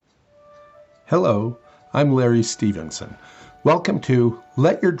Hello, I'm Larry Stevenson. Welcome to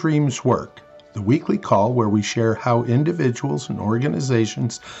Let Your Dreams Work, the weekly call where we share how individuals and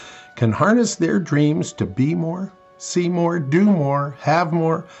organizations can harness their dreams to be more, see more, do more, have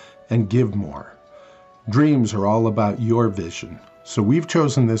more, and give more. Dreams are all about your vision, so we've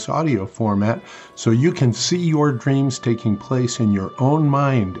chosen this audio format so you can see your dreams taking place in your own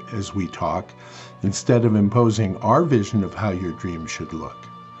mind as we talk, instead of imposing our vision of how your dream should look.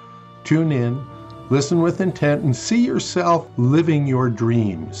 Tune in, listen with intent, and see yourself living your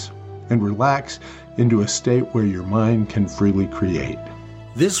dreams, and relax into a state where your mind can freely create.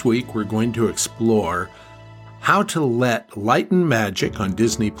 This week, we're going to explore how to let Light and Magic on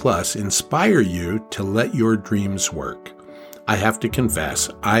Disney Plus inspire you to let your dreams work. I have to confess,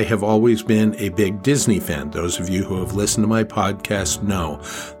 I have always been a big Disney fan. Those of you who have listened to my podcast know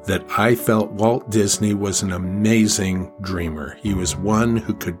that I felt Walt Disney was an amazing dreamer. He was one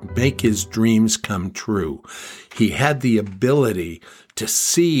who could make his dreams come true. He had the ability to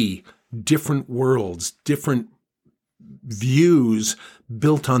see different worlds, different views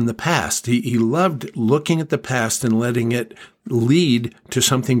built on the past. He loved looking at the past and letting it lead to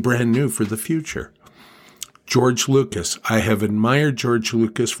something brand new for the future. George Lucas. I have admired George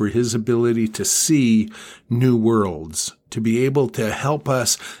Lucas for his ability to see new worlds, to be able to help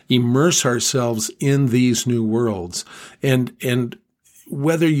us immerse ourselves in these new worlds. And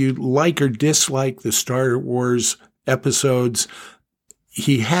whether you like or dislike the Star Wars episodes,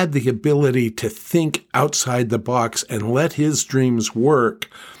 he had the ability to think outside the box and let his dreams work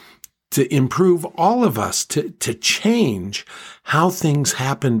to improve all of us, to change how things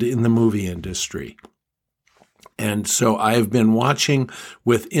happened in the movie industry. And so I've been watching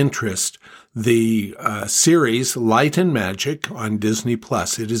with interest the series Light and Magic on Disney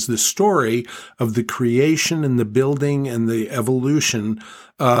Plus. It is the story of the creation and the building and the evolution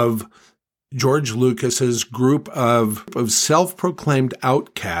of George Lucas's group of self-proclaimed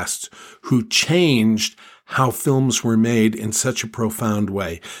outcasts who changed how films were made in such a profound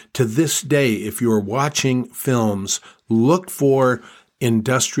way. To this day, if you're watching films, look for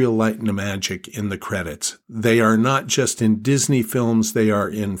Industrial Light and Magic in the credits. They are not just in Disney films, they are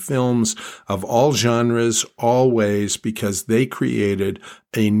in films of all genres, all ways, because they created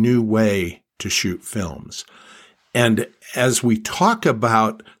a new way to shoot films. And as we talk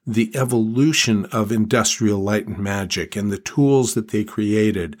about the evolution of Industrial Light and Magic and the tools that they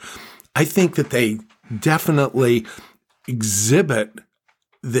created, I think that they definitely exhibit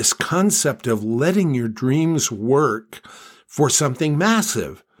this concept of letting your dreams work for something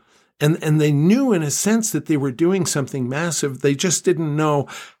massive. And they knew in a sense that they were doing something massive. They just didn't know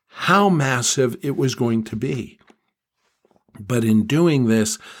how massive it was going to be. But in doing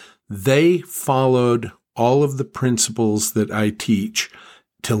this, they followed all of the principles that I teach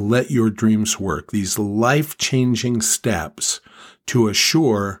to let your dreams work, these life-changing steps to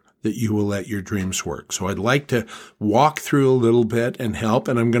assure that you will let your dreams work. So I'd like to walk through a little bit and help,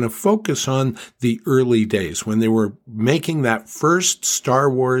 and I'm going to focus on the early days when they were making that first Star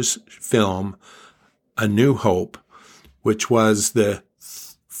Wars film, A New Hope, which was the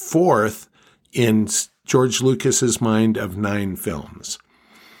fourth in George Lucas's mind of 9 films.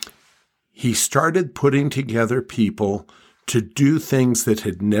 He started putting together people to do things that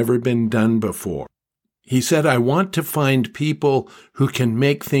had never been done before. He said, I want to find people who can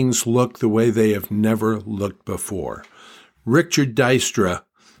make things look the way they have never looked before. Richard Dijkstra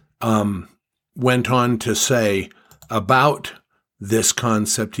went on to say about this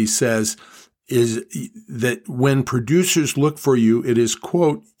concept, he says, is that when producers look for you, it is,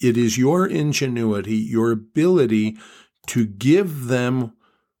 quote, it is your ingenuity, your ability to give them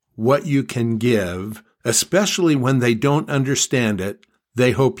what you can give, especially when they don't understand it.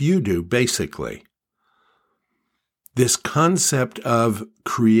 They hope you do, basically. This concept of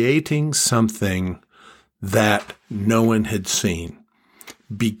creating something that no one had seen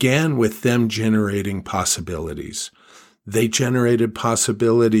began with them generating possibilities. They generated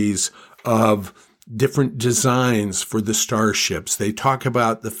possibilities of different designs for the starships. They talk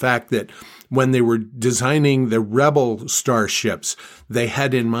about the fact that when they were designing the Rebel starships, they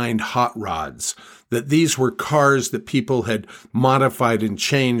had in mind hot rods, that these were cars that people had modified and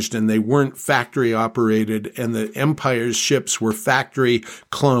changed, and they weren't factory operated, and the Empire's ships were factory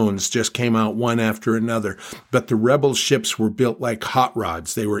clones, just came out one after another. But the Rebel ships were built like hot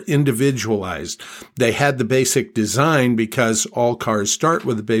rods. They were individualized. They had the basic design because all cars start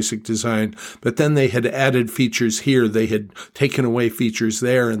with a basic design, but then they had added features here. They had taken away features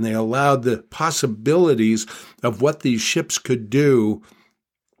there, and they allowed the possibilities of what these ships could do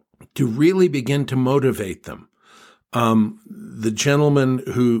to really begin to motivate them. the gentleman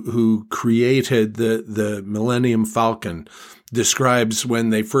who created the Millennium Falcon describes when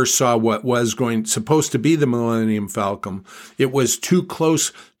they first saw what was supposed to be the Millennium Falcon, it was too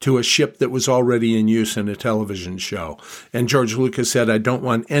close to a ship that was already in use in a television show. And George Lucas said, I don't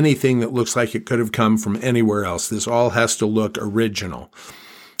want anything that looks like it could have come from anywhere else. This all has to look original.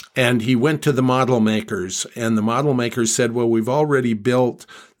 And he went to the model makers, and the model makers said, well, we've already built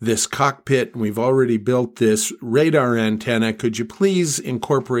this cockpit, and we've already built this radar antenna. Could you please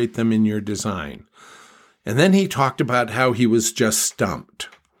incorporate them in your design? And then he talked about how he was just stumped,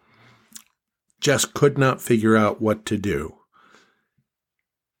 just could not figure out what to do.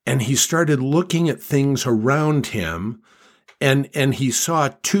 And he started looking at things around him, and he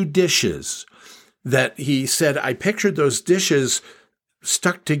saw two dishes that he said, I pictured those dishes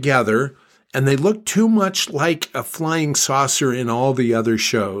stuck together, and they looked too much like a flying saucer in all the other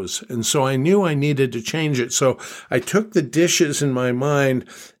shows. And so I knew I needed to change it. So I took the dishes in my mind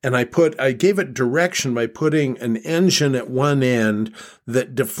and I gave it direction by putting an engine at one end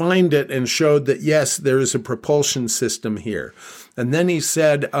that defined it and showed that, yes, there is a propulsion system here. And then he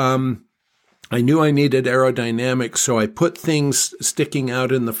said, I knew I needed aerodynamics, so I put things sticking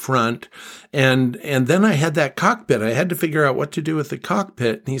out in the front. And then I had that cockpit. I had to figure out what to do with the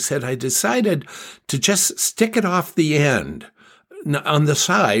cockpit. And he said, I decided to just stick it off the end on the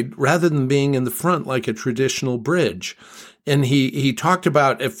side rather than being in the front like a traditional bridge. And he talked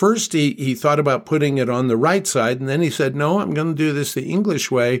about, at first he thought about putting it on the right side. And then he said, no, I'm going to do this the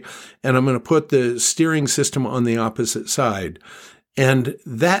English way. And I'm going to put the steering system on the opposite side. And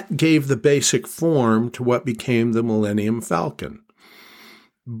that gave the basic form to what became the Millennium Falcon.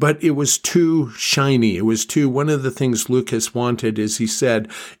 But it was too shiny. One of the things Lucas wanted is he said,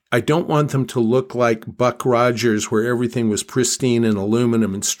 I don't want them to look like Buck Rogers where everything was pristine and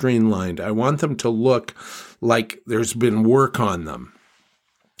aluminum and streamlined. I want them to look like there's been work on them.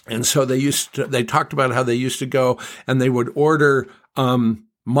 And so they talked about how they used to go and they would order,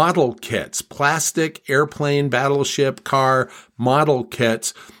 model kits, plastic, airplane, battleship, car, model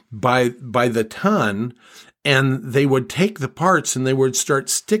kits by the ton, and they would take the parts and they would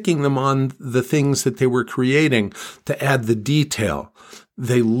start sticking them on the things that they were creating to add the detail.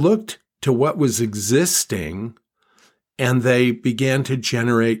 They looked to what was existing and they began to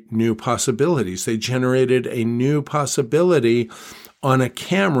generate new possibilities. They generated a new possibility on a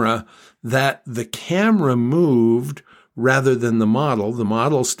camera that the camera moved rather than the model. The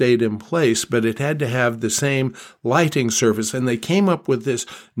model stayed in place, but it had to have the same lighting surface. And they came up with this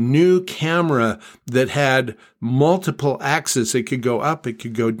new camera that had multiple axes. It could go up, it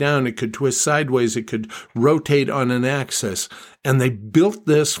could go down, it could twist sideways, it could rotate on an axis. And they built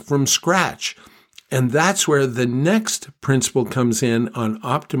this from scratch. And that's where the next principle comes in on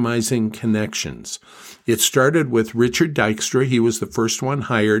optimizing connections. It started with Richard Dykstra. He was the first one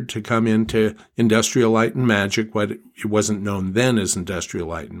hired to come into Industrial Light and Magic, what it wasn't known then as Industrial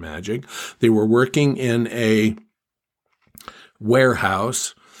Light and Magic. They were working in a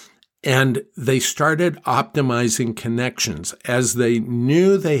warehouse, and they started optimizing connections. As they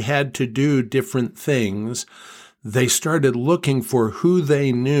knew they had to do different things, they started looking for who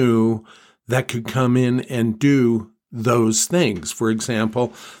they knew that could come in and do those things. For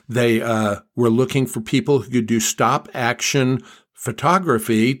example, they were looking for people who could do stop action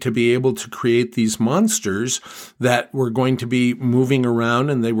photography to be able to create these monsters that were going to be moving around,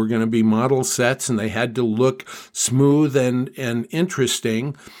 and they were going to be model sets, and they had to look smooth and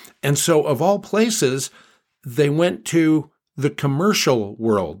interesting. And so of all places, they went to the commercial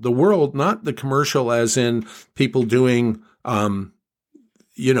world, the world, not the commercial as in people doing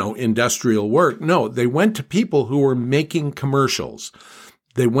industrial work. No, they went to people who were making commercials.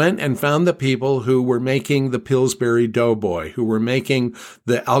 They went and found the people who were making the Pillsbury Doughboy, who were making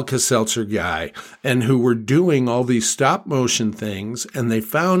the Alka-Seltzer guy, and who were doing all these stop motion things. And they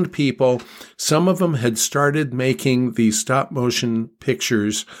found people, some of them had started making these stop motion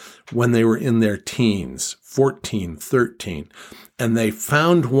pictures when they were in their teens, 14, 13. And they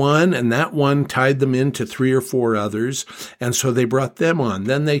found one, and that one tied them into 3 or 4 others. And so they brought them on.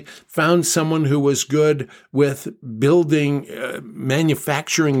 Then they found someone who was good with building,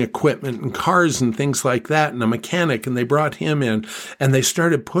 manufacturing equipment and cars and things like that, and a mechanic, and they brought him in. And they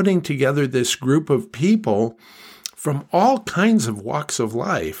started putting together this group of people from all kinds of walks of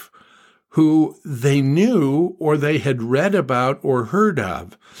life who they knew or they had read about or heard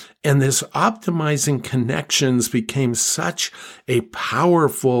of. And this optimizing connections became such a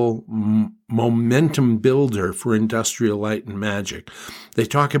powerful momentum builder for Industrial Light and Magic. They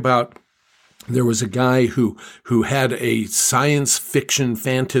talk about There was a guy who had a science fiction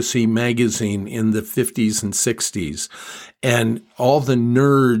fantasy magazine in the 50s and 60s, and all the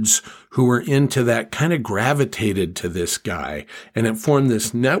nerds who were into that kind of gravitated to this guy, and it formed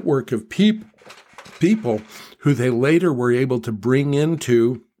this network of people who they later were able to bring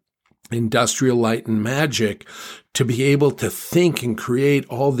into Industrial Light and Magic to be able to think and create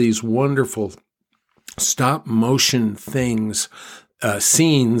all these wonderful stop motion things,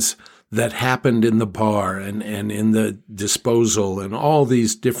 scenes that happened in the bar and in the disposal and all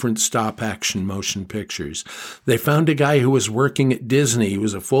these different stop action motion pictures. They found a guy who was working at Disney. He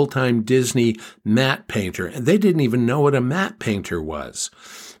was a full-time Disney matte painter, and they didn't even know what a matte painter was.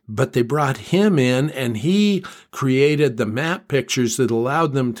 But they brought him in, and he created the matte pictures that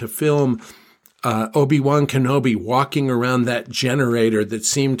allowed them to film Obi-Wan Kenobi walking around that generator that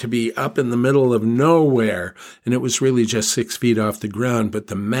seemed to be up in the middle of nowhere, and it was really just 6 feet off the ground, but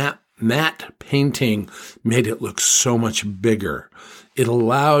the matte painting made it look so much bigger. It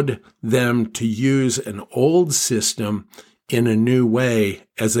allowed them to use an old system in a new way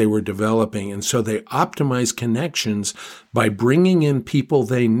as they were developing. And so they optimized connections by bringing in people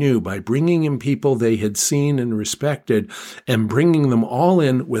they knew, by bringing in people they had seen and respected, and bringing them all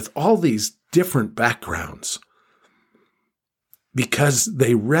in with all these different backgrounds. Because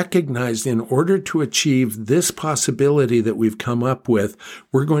they recognized in order to achieve this possibility that we've come up with,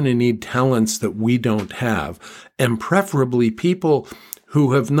 we're going to need talents that we don't have, and preferably people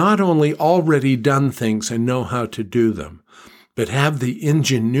who have not only already done things and know how to do them, but have the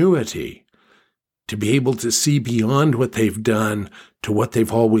ingenuity to be able to see beyond what they've done to what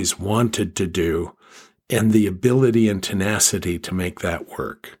they've always wanted to do, and the ability and tenacity to make that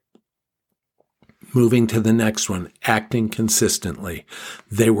work. Moving to the next one, acting consistently.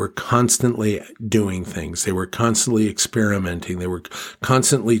 They were constantly doing things. They were constantly experimenting. They were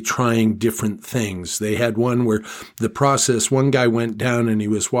constantly trying different things. They had one where one guy went down and he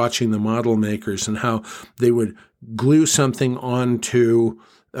was watching the model makers and how they would glue something onto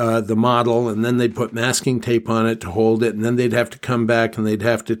the model, and then they'd put masking tape on it to hold it, and then they'd have to come back and they'd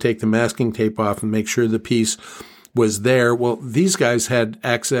have to take the masking tape off and make sure the piece was there. Well, these guys had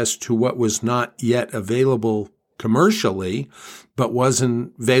access to what was not yet available commercially, but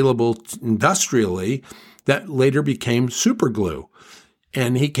wasn't available industrially, that later became super glue.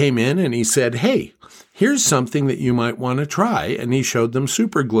 And he came in and he said, hey, here's something that you might want to try. And he showed them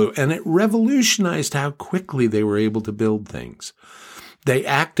super glue, and it revolutionized how quickly they were able to build things. They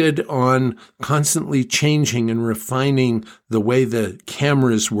acted on constantly changing and refining the way the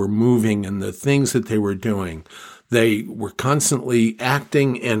cameras were moving and the things that they were doing. They were constantly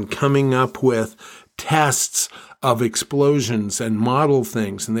acting and coming up with tests of explosions and model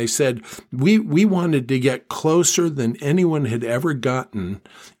things. And they said, we wanted to get closer than anyone had ever gotten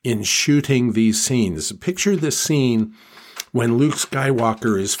in shooting these scenes. Picture the scene when Luke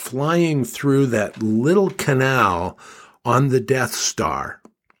Skywalker is flying through that little canal on the Death Star.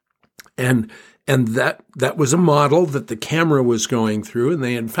 And that was a model that the camera was going through, and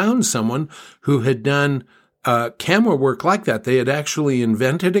they had found someone who had done camera work like that. They had actually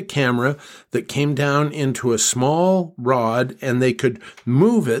invented a camera that came down into a small rod, and they could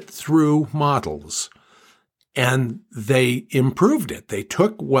move it through models. And they improved it. They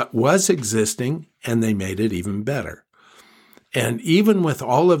took what was existing and they made it even better. And even with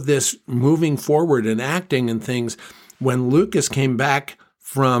all of this moving forward and acting and things, when Lucas came back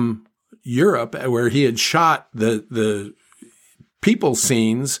from Europe, where he had shot the people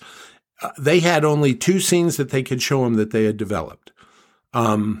scenes, they had only 2 scenes that they could show him that they had developed.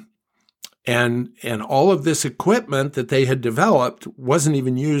 And all of this equipment that they had developed wasn't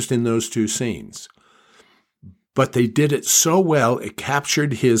even used in those 2 scenes. But they did it so well, it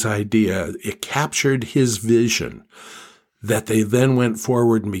captured his idea, it captured his vision, that they then went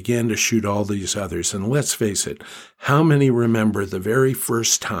forward and began to shoot all these others. And let's face it, how many remember the very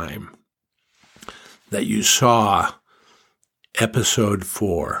first time that you saw Episode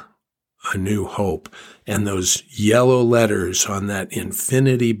 4, A New Hope, and those yellow letters on that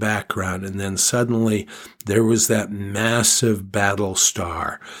infinity background, and then suddenly there was that massive battle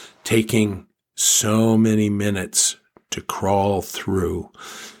star taking so many minutes to crawl through.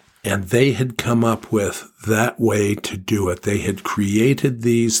 And they had come up with that way to do it. They had created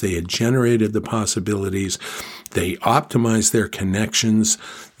these. They had generated the possibilities. They optimized their connections.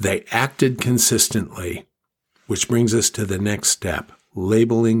 They acted consistently, which brings us to the next step,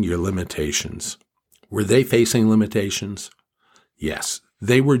 labeling your limitations. Were they facing limitations? Yes,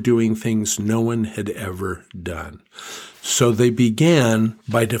 They were doing things no one had ever done. So they began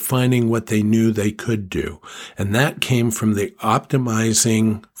by defining what they knew they could do. And that came from the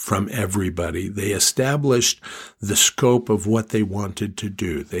optimizing from everybody. They established the scope of what they wanted to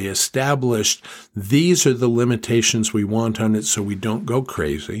do. They established these are the limitations we want on it so we don't go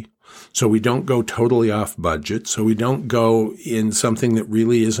crazy, so we don't go totally off budget, so we don't go in something that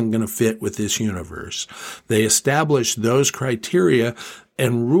really isn't going to fit with this universe. They established those criteria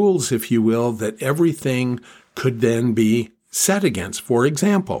and rules, if you will, that everything could then be set against. For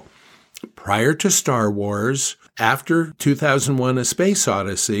example, prior to Star Wars, after 2001: A Space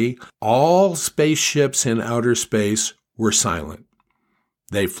Odyssey, all spaceships in outer space were silent.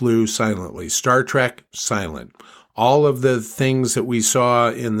 They flew silently. Star Trek, silent. All of the things that we saw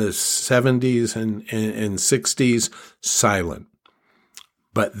in the 70s and 60s, silent.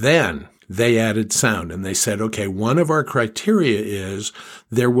 But then they added sound, and they said, okay, one of our criteria is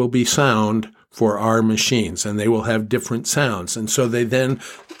there will be sound for our machines, and they will have different sounds. And so they then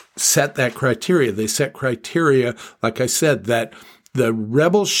set that criteria. They set criteria, like I said, that the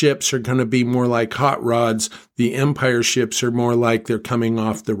Rebel ships are going to be more like hot rods. The Empire ships are more like they're coming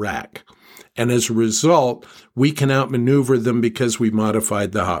off the rack. And as a result, we can outmaneuver them because we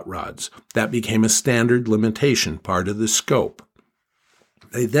modified the hot rods. That became a standard limitation, part of the scope.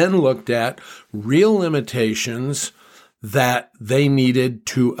 They then looked at real limitations that they needed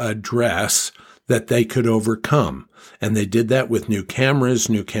to address that they could overcome. And they did that with new cameras,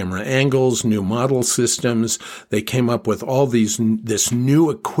 new camera angles, new model systems. They came up with all this new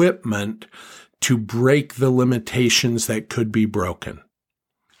equipment to break the limitations that could be broken.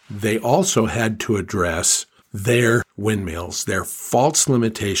 They also had to address their windmills, their false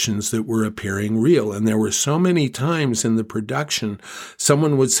limitations that were appearing real. And there were so many times in the production,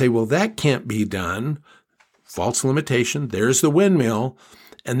 someone would say, well, that can't be done. False limitation, there's the windmill.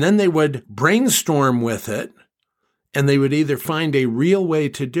 And then they would brainstorm with it, and they would either find a real way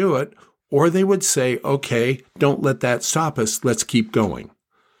to do it, or they would say, okay, don't let that stop us. Let's keep going.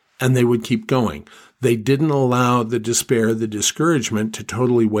 And they would keep going. They didn't allow the despair, the discouragement to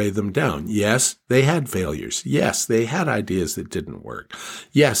totally weigh them down. Yes, they had failures. Yes, they had ideas that didn't work.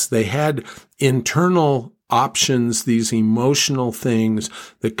 Yes, they had internal options, these emotional things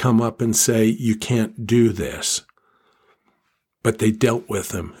that come up and say, you can't do this. But they dealt with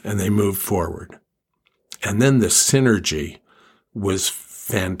them and they moved forward. And then the synergy was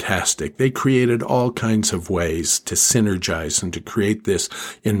fantastic. They created all kinds of ways to synergize and to create this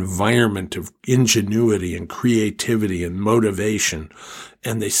environment of ingenuity and creativity and motivation.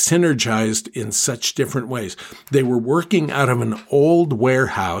 And they synergized in such different ways. They were working out of an old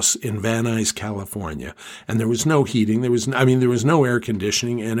warehouse in Van Nuys, California, and there was no heating. There was no air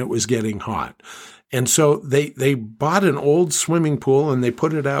conditioning, and it was getting hot. And so they bought an old swimming pool and they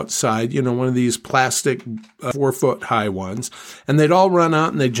put it outside, one of these plastic 4-foot high ones. And they'd all run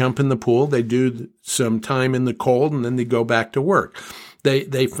out and they'd jump in the pool. They'd do some time in the cold and then they'd go back to work.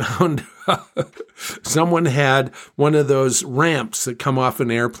 They found someone had one of those ramps that come off an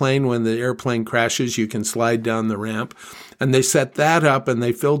airplane. When the airplane crashes, you can slide down the ramp. And they set that up and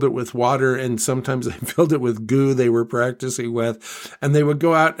they filled it with water, and sometimes they filled it with goo they were practicing with. And they would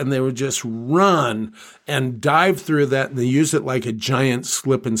go out and they would just run and dive through that, and they use it like a giant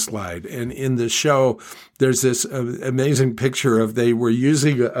slip and slide. And in the show, there's this amazing picture of they were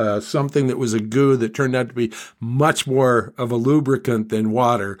using something that was a goo that turned out to be much more of a lubricant than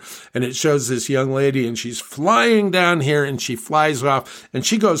water. And it shows this young lady, and she's flying down here, and she flies off, and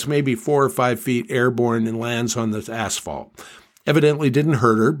she goes maybe 4 or 5 feet airborne and lands on the asphalt. Evidently didn't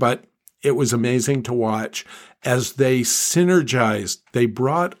hurt her, but it was amazing to watch as they synergized. They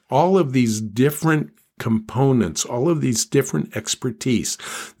brought all of these different components, all of these different expertise,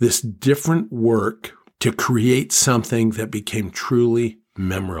 this different work to create something that became truly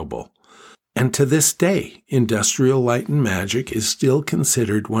memorable. And to this day, Industrial Light and Magic is still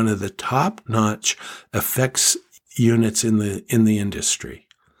considered one of the top-notch effects units in the industry.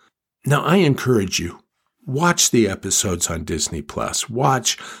 Now, I encourage you, watch the episodes on Disney+.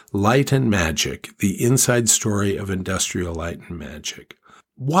 Watch Light and Magic, the inside story of Industrial Light and Magic.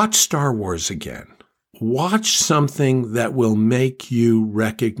 Watch Star Wars again. Watch something that will make you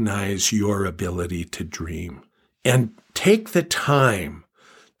recognize your ability to dream. And take the time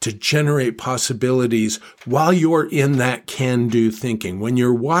to generate possibilities while you're in that can-do thinking. When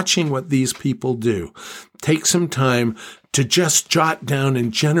you're watching what these people do, take some time to just jot down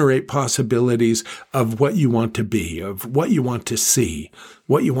and generate possibilities of what you want to be, of what you want to see,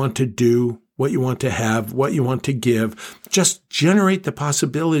 what you want to do, what you want to have, what you want to give. Just generate the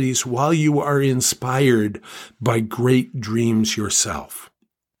possibilities while you are inspired by great dreams yourself.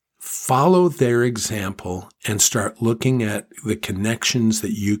 follow their example and start looking at the connections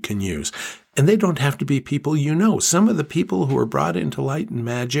that you can use. And they don't have to be people you know. Some of the people who are brought into light and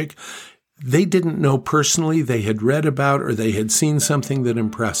magic, they didn't know personally, they had read about, or they had seen something that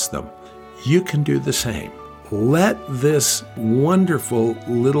impressed them. You can do the same. Let this wonderful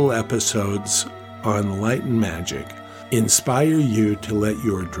little episodes on light and magic inspire you to let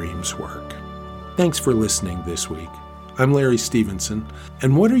your dreams work. Thanks for listening this week. I'm Larry Stevenson,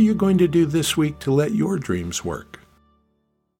 and what are you going to do this week to let your dreams work?